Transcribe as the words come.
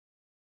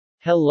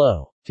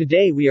Hello.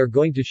 Today we are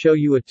going to show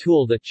you a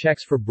tool that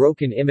checks for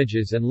broken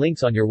images and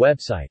links on your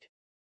website.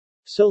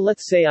 So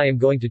let's say I am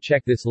going to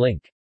check this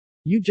link.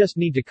 You just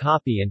need to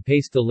copy and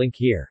paste the link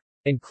here.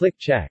 And click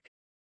check.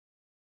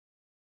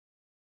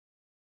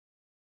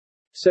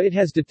 So it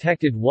has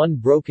detected one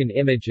broken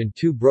image and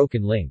two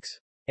broken links.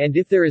 And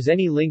if there is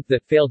any link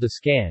that failed to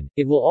scan,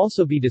 it will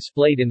also be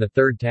displayed in the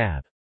third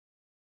tab.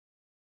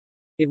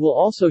 It will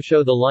also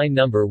show the line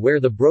number where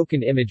the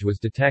broken image was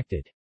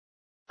detected.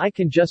 I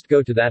can just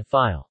go to that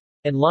file.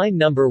 And line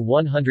number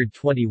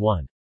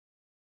 121.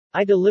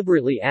 I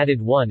deliberately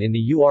added 1 in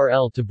the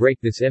URL to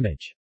break this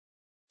image.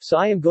 So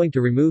I am going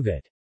to remove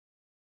it.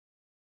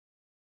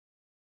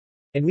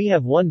 And we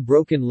have one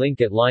broken link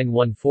at line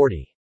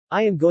 140.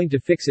 I am going to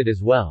fix it as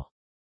well.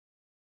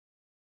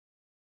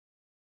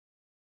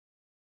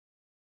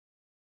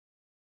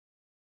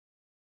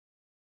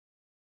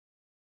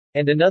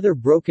 And another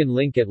broken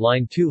link at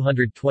line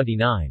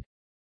 229.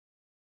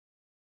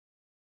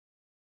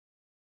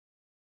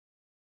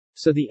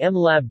 So the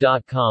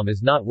mlab.com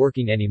is not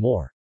working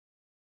anymore.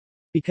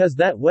 Because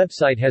that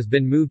website has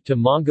been moved to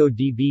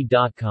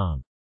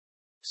mongodb.com.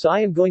 So I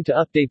am going to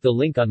update the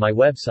link on my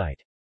website.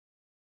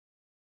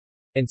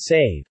 And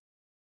save.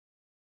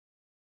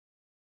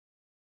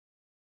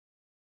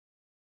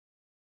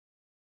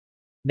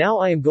 Now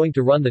I am going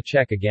to run the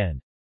check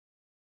again.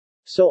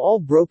 So all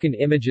broken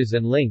images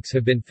and links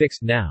have been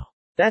fixed now.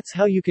 That's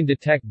how you can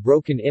detect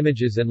broken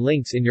images and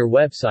links in your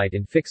website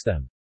and fix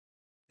them.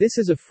 This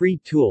is a free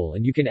tool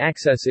and you can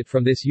access it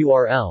from this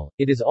URL.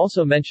 It is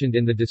also mentioned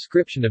in the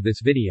description of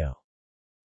this video.